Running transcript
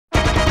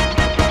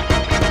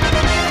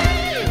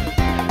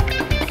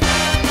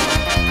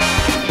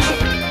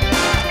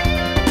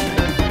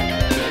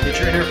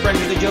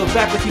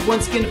back with you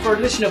once again for an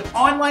edition of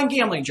Online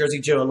Gambling. Jersey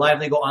Joe,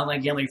 live legal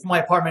online gambling from my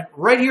apartment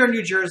right here in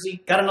New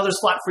Jersey. Got another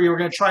slot for you we're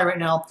going to try right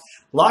now.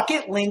 Lock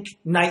It Link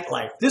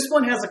Nightlife. This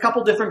one has a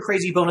couple different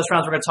crazy bonus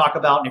rounds we're going to talk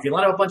about. And if you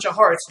line up a bunch of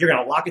hearts, you're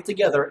going to lock it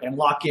together and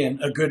lock in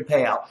a good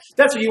payout.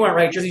 That's what you want,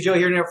 right? Jersey Joe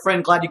here, your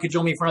friend. Glad you could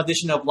join me for an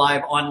edition of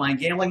Live Online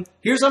Gambling.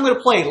 Here's how I'm going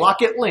to play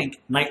Lock It Link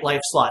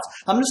Nightlife slots.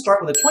 I'm going to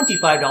start with a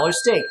 $25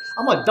 stake.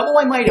 I'm going to double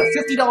my money to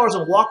 $50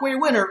 and walkway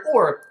winner,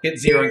 or hit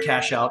zero and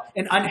cash out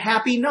an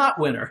unhappy not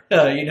winner.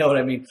 You know what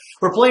I mean.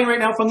 We're playing right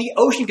now from the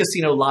Ocean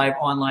Casino Live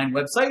online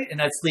website,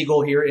 and that's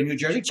legal here in New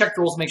Jersey. Check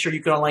the rules, make sure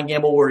you can online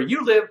gamble where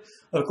you live.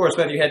 Of course,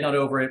 whether you're heading on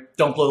over it,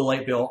 don't blow the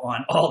light bill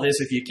on all this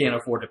if you can't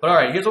afford it. But all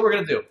right, here's what we're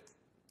going to do.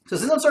 So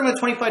since I'm starting with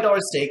a $25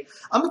 stake,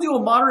 I'm going to do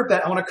a moderate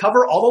bet. I want to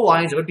cover all the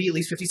lines. It would be at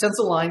least 50 cents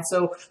a line.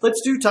 So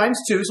let's do times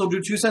 2. So we'll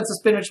do 2 cents a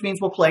spin, which means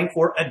we're playing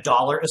for $1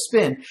 a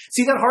spin.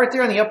 See that heart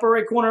there in the upper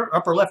right corner,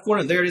 upper left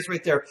corner? There it is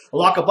right there.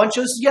 Lock a bunch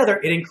of those together.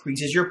 It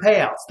increases your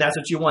payouts. That's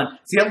what you want.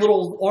 See that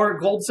little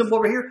orange gold symbol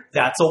over here?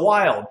 That's a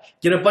wild.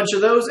 Get a bunch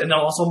of those, and they'll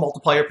also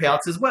multiply your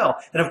payouts as well.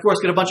 And of course,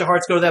 get a bunch of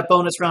hearts, go to that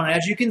bonus round. And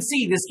as you can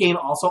see, this game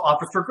also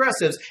offers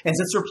progressives. And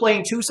since we're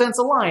playing 2 cents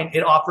a line,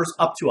 it offers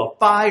up to a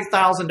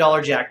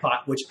 $5,000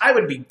 jackpot, which I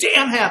would be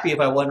damn happy if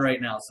I won right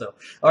now. So,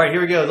 all right,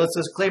 here we go. Let's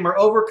just claim her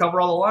over, cover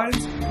all the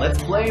lines.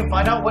 Let's play and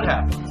find out what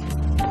happens.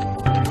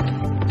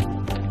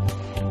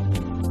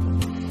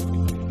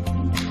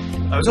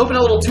 I was hoping a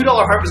little $2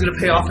 heart was going to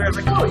pay off there. I was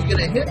like, oh, are you going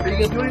to hit? Are you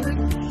going to do anything?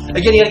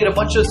 Again, you got to get a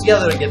bunch of those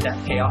together to get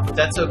that payoff, but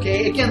that's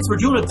okay. Again, so we're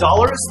doing $1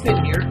 a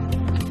spin here.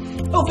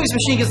 Hopefully this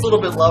machine gets a little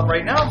bit of love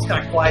right now. It's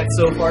kind of quiet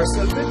so far,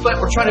 so good. But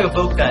we're trying to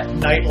evoke that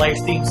nightlife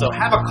theme. So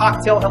have a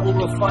cocktail, have a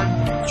little bit of fun.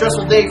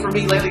 Stressful day for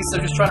me lately, so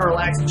just trying to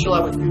relax and chill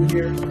out with you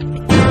here.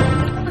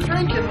 Have a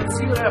drink and let's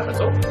see what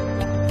happens. Oh.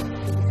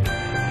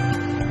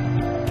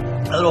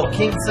 A little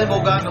king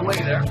symbol gone away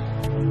there.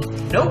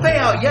 No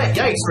payout yet.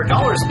 Yikes, for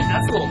 $1 spin.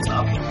 That's a little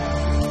tough.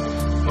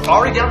 We're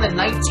already down to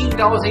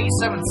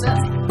 $19.87.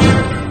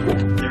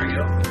 There we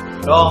go.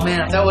 Oh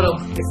man, if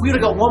we would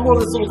have got one more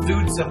of this little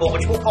dude symbol,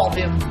 which we'll call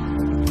him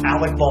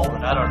Alec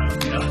Baldwin, I don't know,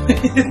 you know.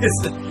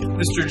 It's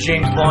Mr.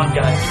 James Bond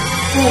guy.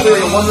 Oh, there we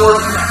go, one more.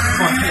 Come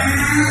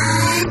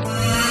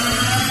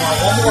on,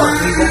 one more,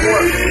 please, one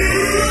more.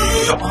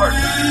 Jump hard.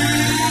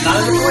 Not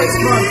in the place,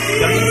 come on.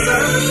 Gotta get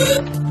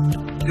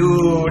started.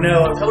 Ooh,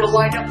 no, if I would have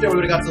lined up there, we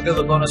would have got to go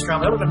to the bonus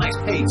round. That would have been a nice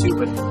pay, too,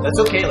 but that's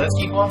okay. Let's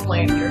keep on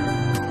playing here.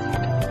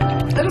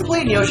 I haven't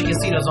played the Ocean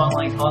Casino's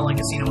online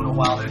casino in a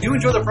while. I do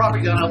enjoy the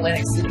property down in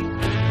Atlantic City.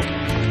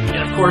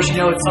 And of course, you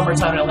know, it's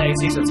summertime in Atlantic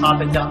City, so it's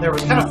hopping down there. It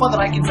was kind of fun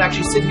that I can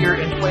actually sit here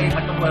and play in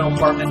my own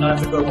apartment, not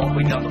have to go all the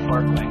way down the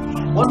parkway.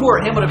 One more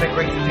at him would have been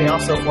great to pay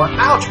off so far.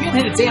 Ouch, we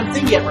haven't hit a damn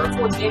thing yet. We're at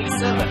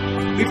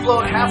 1487. We've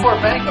blown half our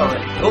bank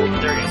already. Oh,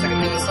 there it is. I can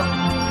think of something.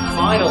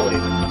 Finally.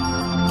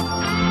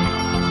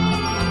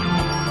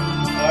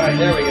 Alright,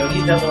 there we go.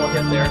 Need that little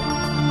hit there.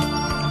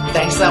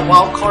 Thanks to that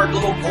wild card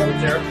little gold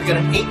there. We got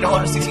an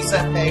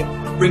 $8.60 pay.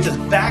 Brings us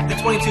back to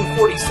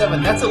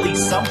 2247. That's at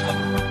least something.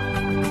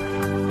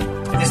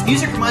 This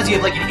music reminds me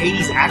of like an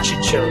 80s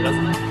action show,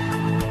 doesn't it?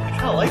 I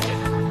kind of like it.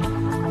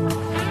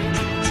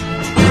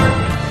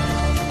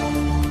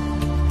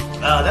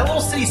 That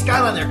little city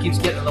skyline there keeps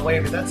getting in the way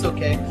of it. That's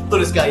okay. Look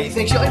at this guy. You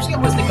think I'm just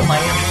going to think of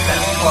Miami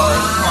fast cars.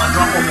 Come on,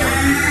 drop one more.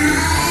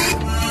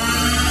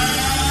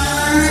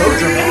 So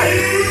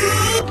dramatic.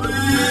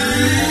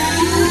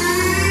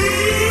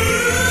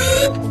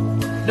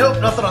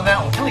 Nope, nothing on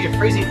that one. Kind of like a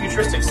crazy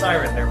futuristic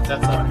siren there, but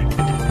that's alright.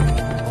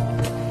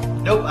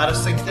 Nope, out of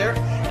sync there.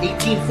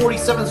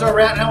 1847 is where we're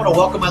at now. I want to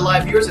welcome my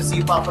live viewers. I see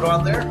you popping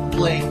on there.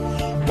 Playing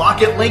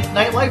Lock It Link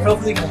Nightlife.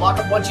 Hopefully you can lock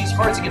up one of these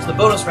hearts and get to the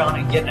bonus round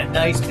and get a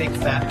nice big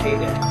fat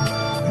payday.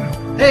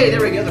 Hey,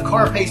 there we go. The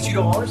car pays $2.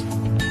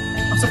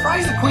 I'm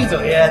surprised the Queens.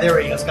 Oh, yeah, there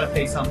we go. It's got to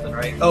pay something,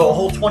 right? Oh, a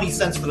whole 20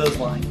 cents for those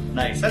lines.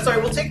 Nice. That's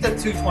alright. We'll take that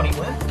 220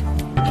 win.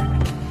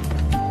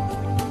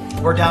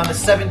 We're down to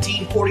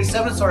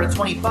 1747, started at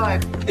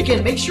 25.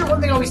 Again, make sure,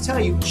 one thing I always tell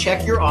you,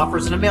 check your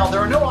offers in the mail.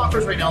 There are no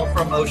offers right now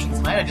from Ocean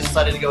tonight. I just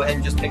decided to go ahead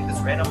and just pick this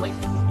randomly.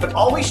 But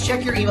always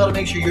check your email to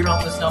make sure you're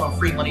not missing out on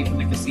free money from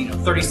the casino.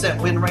 30-cent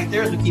win right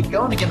there as we keep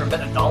going. Again, we're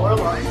betting $1 a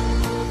line.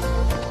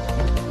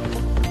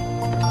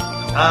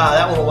 Ah,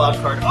 that little wild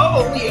card.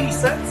 Oh, only 80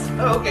 cents?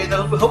 Oh, okay.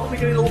 Hopefully we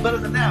can do a little better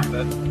than that,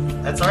 but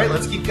that's all right.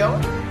 Let's keep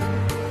going.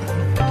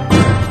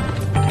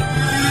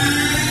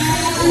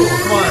 Ooh,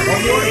 come on,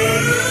 one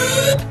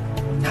more.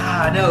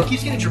 Ah, no, it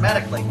keeps getting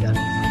dramatic like that.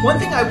 One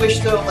thing I wish,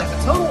 though, like, the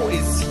total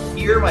is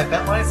here, my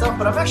bet line itself,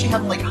 but I'm actually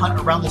having, like, hunt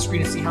around the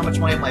screen to see how much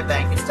money I have in my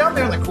bank. It's down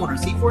there in the corner.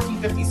 See,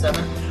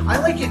 1457. I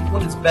like it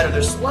when it's better.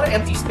 There's a lot of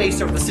empty space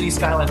there with the city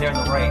skyline there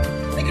on the right.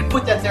 I could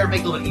put that there and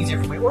make it a little bit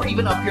easier for me. Or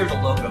even up here, the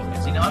logo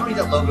is. You know, I don't need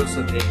that logo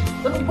so big.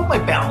 Let me put my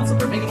balance up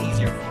there, make it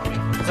easier for me.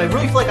 Because I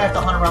really feel like I have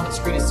to hunt around the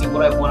screen to see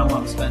what I want and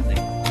what I'm spending.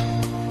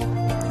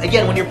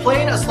 Again, when you're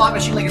playing a slot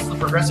machine like it's the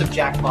progressive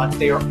jackpots,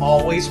 they are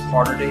always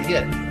harder to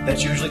hit.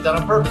 That's usually done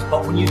on purpose.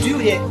 But when you do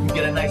hit, you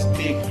get a nice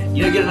big,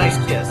 you know, get a nice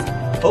kiss.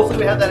 Hopefully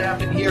we have that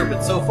happen here,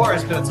 but so far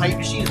it's been a tight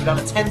machine. It's down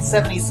to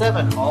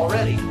 1077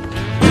 already.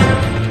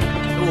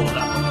 Ooh,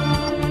 no.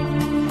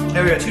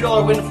 There we go,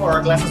 $2 win for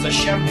our glasses of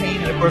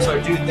champagne, and of course our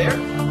dude there.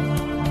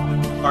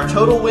 Our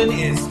total win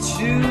is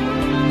 $2.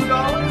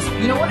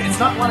 You know what? It's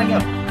not lining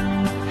up.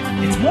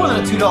 It's more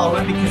than a $2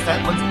 win because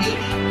that one's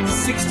 80,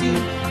 60,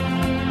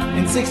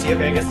 and 60.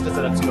 Okay, I guess it does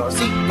it at $2.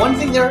 See, one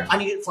thing there, I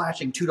need it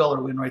flashing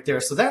 $2 win right there.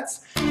 So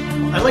that's,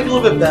 I like it a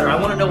little bit better. I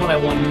want to know when I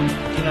won.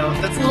 You know,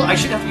 that's a little, I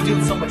shouldn't have to be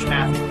doing so much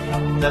math.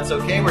 That's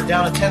okay. We're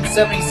down to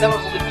 1077.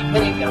 We'll keep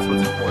hitting. That's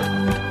what's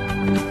important.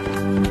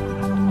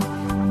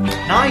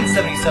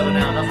 977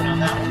 now. Nothing on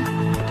that one.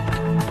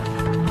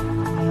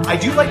 I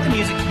do like the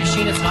music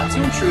machine. It's not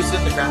too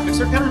intrusive. The graphics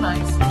are kind of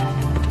nice.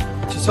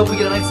 Just hope we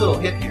get a nice little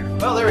hit here.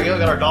 Well, there we go.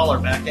 Got our dollar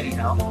back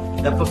anyhow.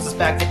 That puts us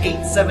back to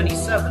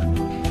 877.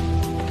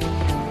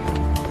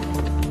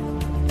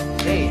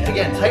 Hey,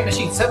 again, tight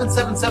machine.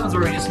 777 is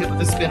where we just hit with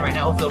the spin right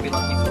now. Hopefully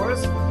it'll be lucky for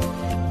us.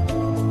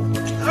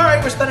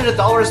 Alright, we're spending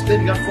 $1 a spin.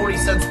 We got 40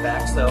 cents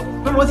back. So,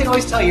 remember one thing I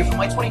always tell you, for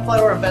my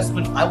 $25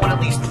 investment, I want at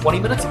least 20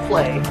 minutes of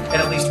play and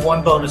at least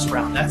one bonus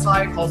round. That's how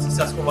I call a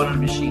successful run on a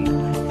machine.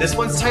 This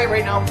one's tight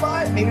right now,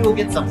 but maybe we'll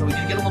get something. We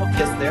can get a little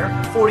kiss there.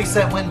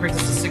 40-cent win brings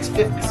us to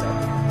 657.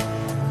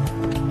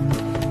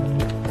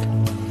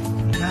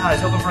 Ah, I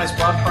was hoping for a nice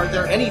wild card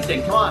there.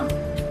 Anything, come on.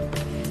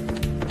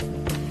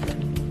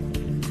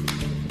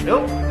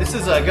 Nope, this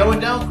is going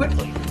down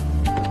quickly.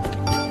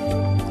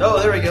 Oh,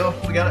 there we go.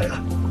 We got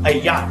a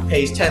yacht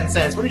pays 10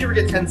 cents. When did you ever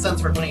get 10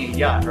 cents for winning a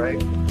yacht,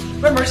 right?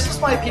 Remember, this is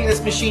my opinion of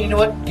this machine. You know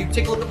what? You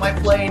take a look at my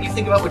play and you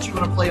think about what you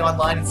want to play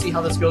online and see how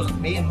this goes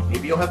with me, and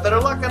maybe you'll have better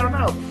luck. I don't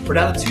know. We're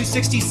down to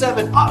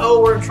 267. Uh-oh,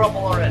 we're in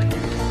trouble already.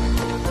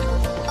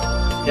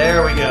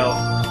 There we go.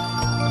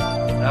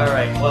 All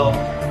right, well,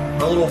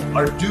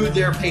 our dude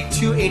there paid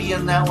 $2.80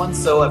 on that one,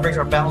 so that brings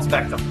our balance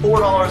back to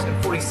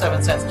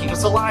 $4.47. Keep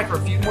us alive for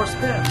a few more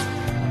spins.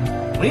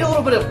 We need a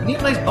little bit of, we need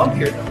a nice bump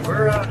here, though.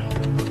 We're,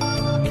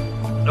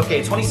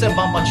 okay, 20-cent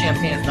bump on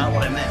champagne is not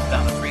what I meant.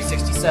 Down to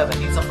 367.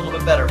 Need something a little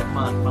bit better. Come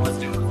on, let's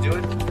do it. Let's do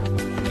it.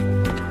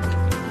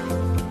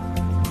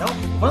 Nope.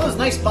 One of those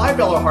nice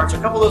 $5 hearts, a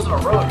couple of those in a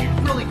row would be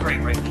really great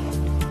right now.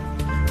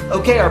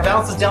 Okay, our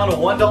balance is down to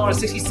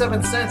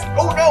 $1.67.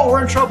 Oh no,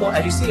 we're in trouble.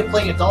 As you see it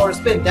playing $1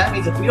 spin, that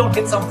means if we don't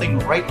hit something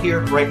right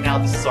here, right now,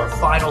 this is our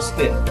final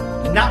spin.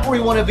 Not where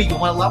we want to be. We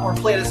want a lot more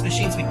play of this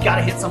machine, so we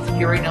gotta hit something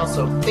here right now.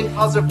 So think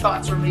positive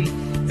thoughts for me.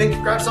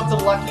 Grab something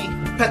lucky,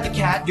 pet the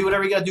cat, do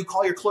whatever you gotta do,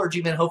 call your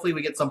clergyman. Hopefully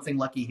we get something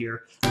lucky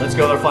here. Let's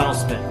go with our final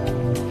spin.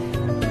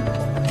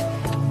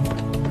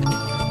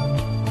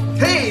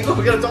 Hey, look,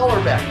 we got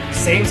 $1 back.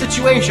 Same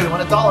situation, we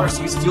won $1,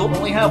 so we still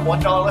only have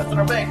 $1 left in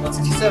our bank,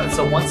 167.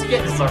 So once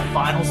again, this is our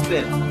final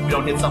spin. If we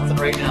don't hit something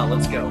right now,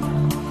 let's go.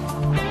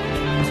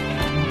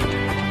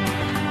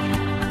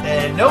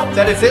 And nope,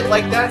 that is it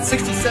like that.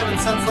 67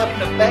 cents left in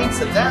the bank,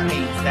 so that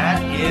means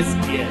that is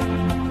it.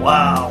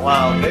 Wow,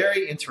 wow,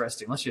 very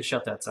interesting. Let's just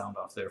shut that sound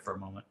off there for a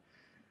moment.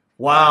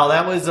 Wow,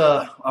 that was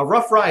a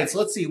rough ride. So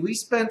let's see, we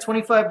spent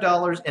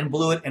 $25 and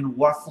blew it in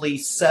roughly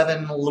a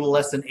little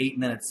less than 8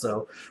 minutes.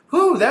 So,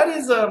 whew, that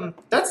is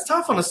that's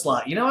tough on a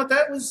slot. You know what?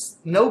 That was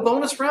no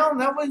bonus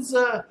round. That was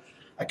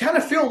I kind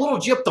of feel a little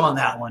gypped on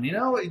that one. You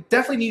know, it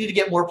definitely needed to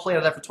get more play out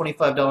of that for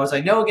 $25.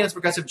 I know again it's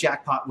progressive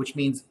jackpot, which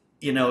means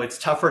you know it's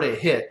tougher to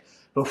hit.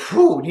 But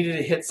whew, needed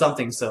to hit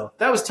something. So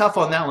that was tough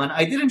on that one.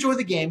 I did enjoy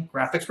the game.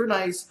 Graphics were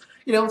nice.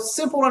 You know,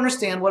 simple to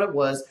understand what it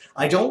was.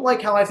 I don't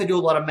like how I have to do a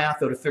lot of math,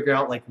 though, to figure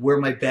out, like, where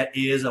my bet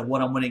is and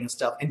what I'm winning and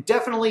stuff. And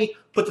definitely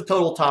put the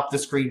total top of the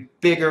screen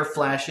bigger,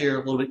 flashier, a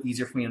little bit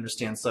easier for me to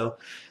understand. So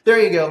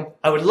there you go.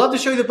 I would love to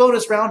show you the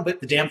bonus round,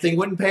 but the damn thing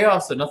wouldn't pay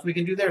off, so nothing we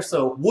can do there.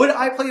 So would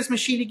I play this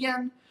machine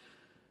again?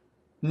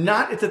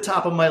 Not at the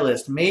top of my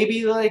list.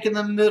 Maybe like in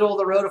the middle of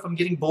the road if I'm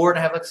getting bored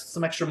and I have like,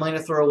 some extra money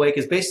to throw away.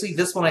 Because basically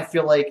this one I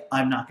feel like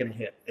I'm not going to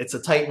hit. It's a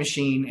tight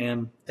machine.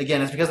 And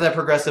again, it's because of that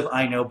progressive,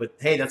 I know. But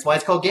hey, that's why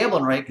it's called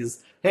gambling, right?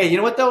 Because hey, you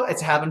know what though?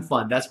 It's having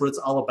fun. That's what it's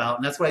all about.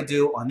 And that's what I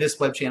do on this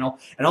web channel.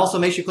 And also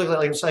make sure you click that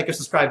like or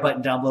subscribe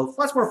button down below.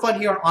 Lots more fun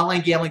here on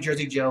Online Gambling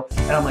Jersey Joe.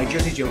 And on my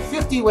Jersey Joe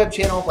 50 web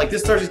channel, like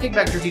this Thursday's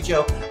Kickback Jersey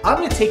Joe, I'm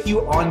going to take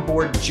you on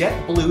board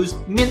JetBlue's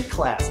Mint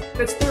class.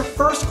 It's their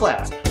first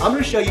class. I'm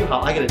going to show you how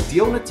I got a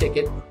deal on a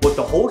ticket, what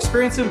the whole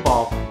experience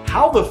involved,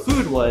 how the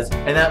food was,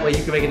 and that way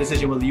you can make a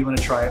decision whether you want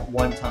to try it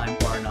one time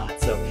or not.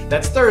 So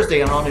that's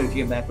Thursday on All New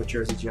Kickback with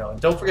Jersey Joe. And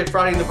don't forget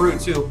Friday in the Brew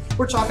too.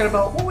 We're talking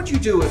about what would you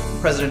do if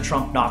President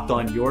Trump knocked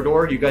on your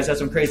door. You guys have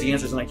some crazy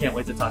answers, and I can't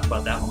wait to talk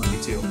about that one with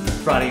you too.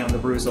 Friday on the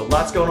Brew. So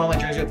lots going on my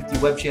Jersey Joe 50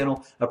 web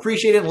channel.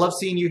 Appreciate it and love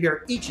seeing you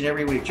here each and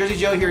every week. Jersey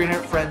Joe here, your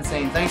internet friend,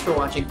 saying thanks for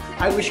watching.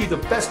 I wish you the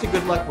best of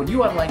good luck when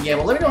you online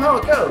gamble. Let me know how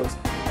it goes,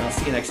 and I'll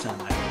see you next time.